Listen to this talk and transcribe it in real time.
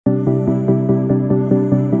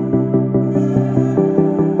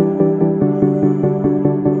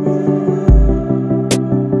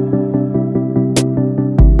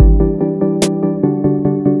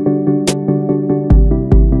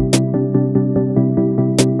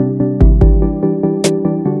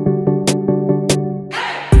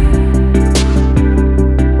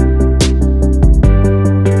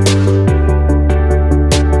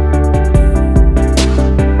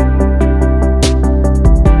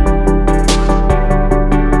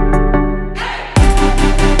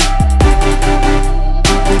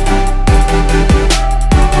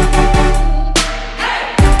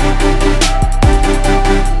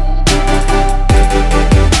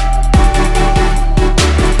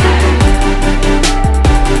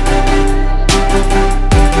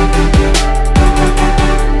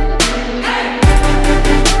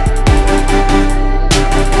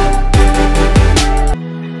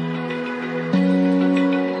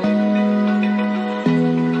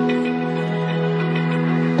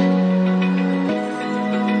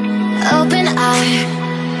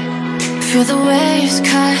Hear the waves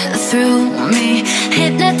cut through me,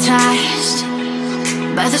 hypnotized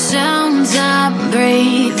by the sounds I'm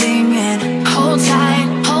breathing in. Hold tight,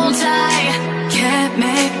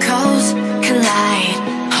 chemicals collide.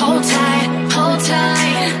 Hold tight, hold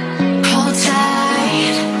tight, hold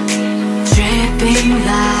tight. Dripping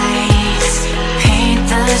lights paint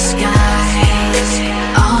the skies,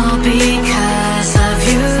 all because of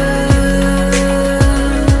you.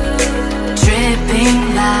 Dripping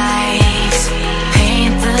lights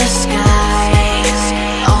paint the skies,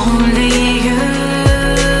 only you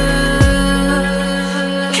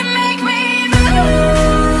can make me move.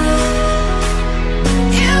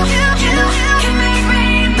 You can make me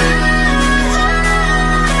move.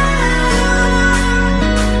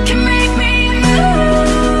 Can make me move.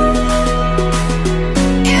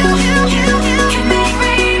 You can make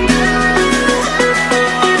me move.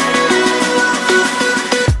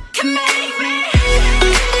 Can make me.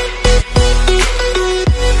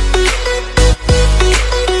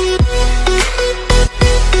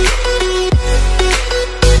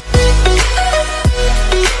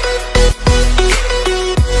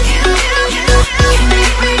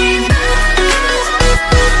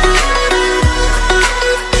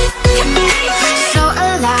 So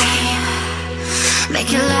alive,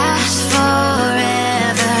 make it last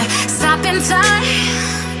forever. Stop in time,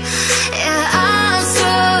 yeah, I'll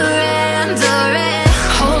surrender it.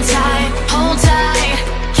 Hold tight,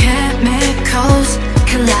 chemicals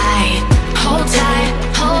collide. Hold tight,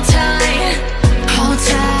 hold tight, hold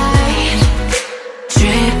tight.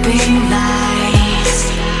 Dripping lights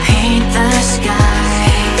paint the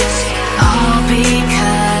skies, all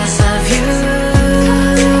because of you.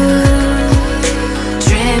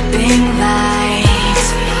 Dripping lights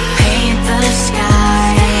paint the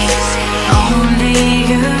skies, only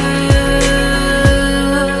you.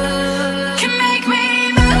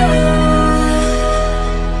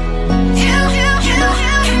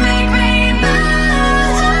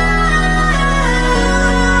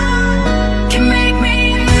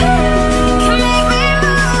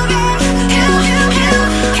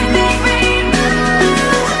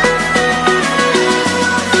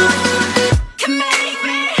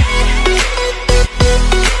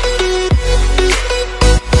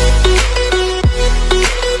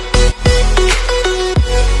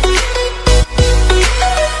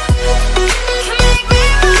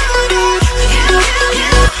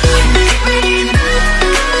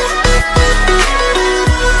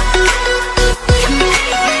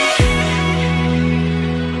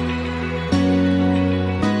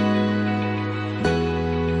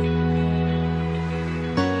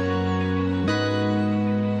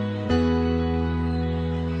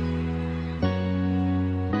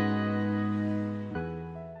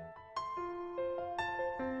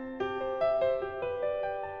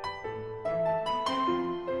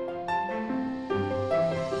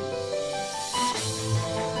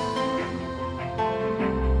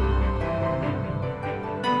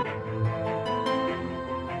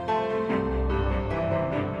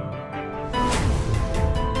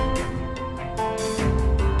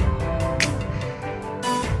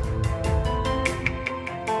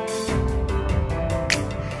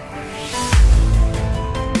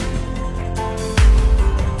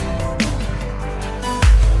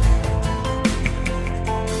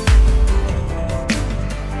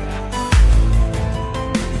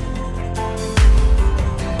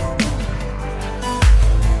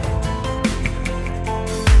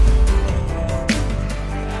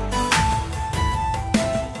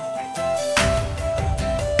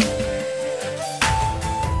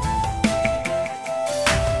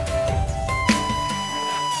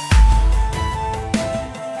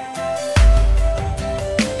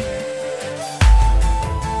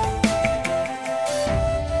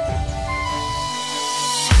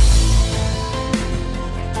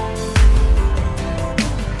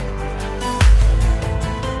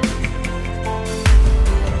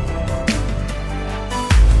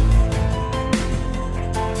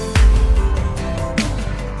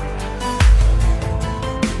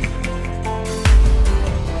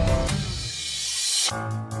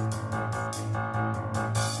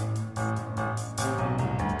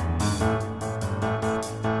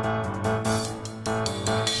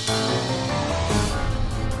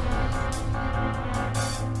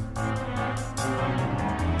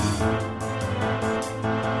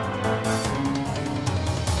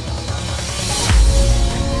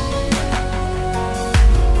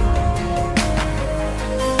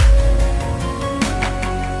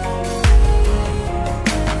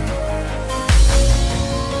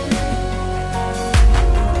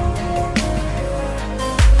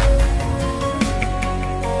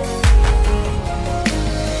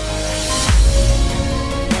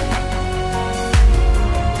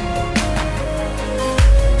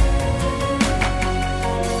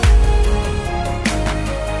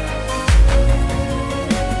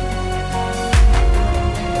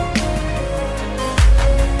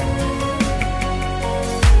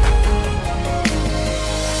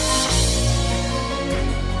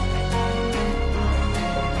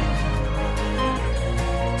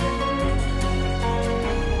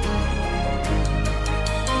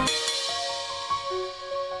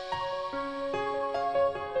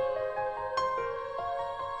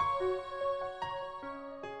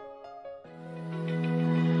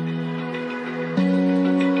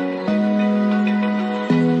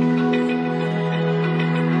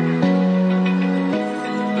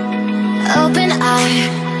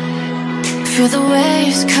 Feel the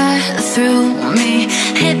waves cut through me,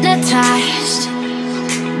 hypnotized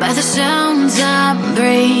by the sounds I'm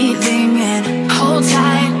breathing in. Hold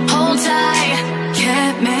tight,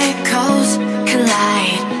 chemicals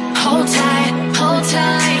collide. Hold tight, hold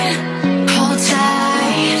tight, hold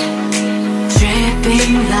tight.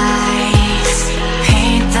 Dripping lights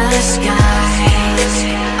paint the skies,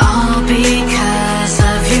 all because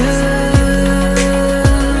of you.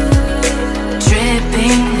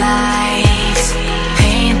 Dripping lights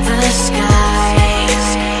paint the skies,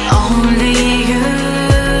 only you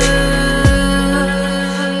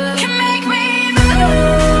can make me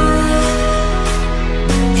move.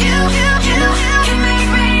 You can make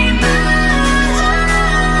me move.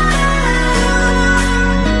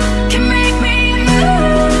 Can make me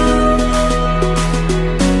move.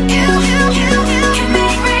 You can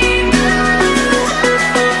make me move.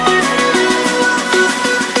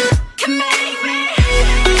 Can make me.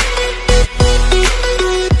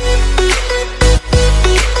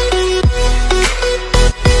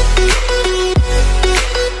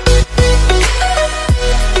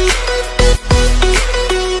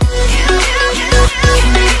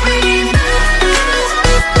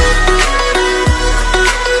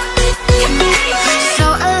 So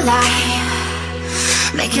alive,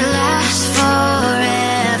 make it last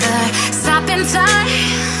forever. Stop in time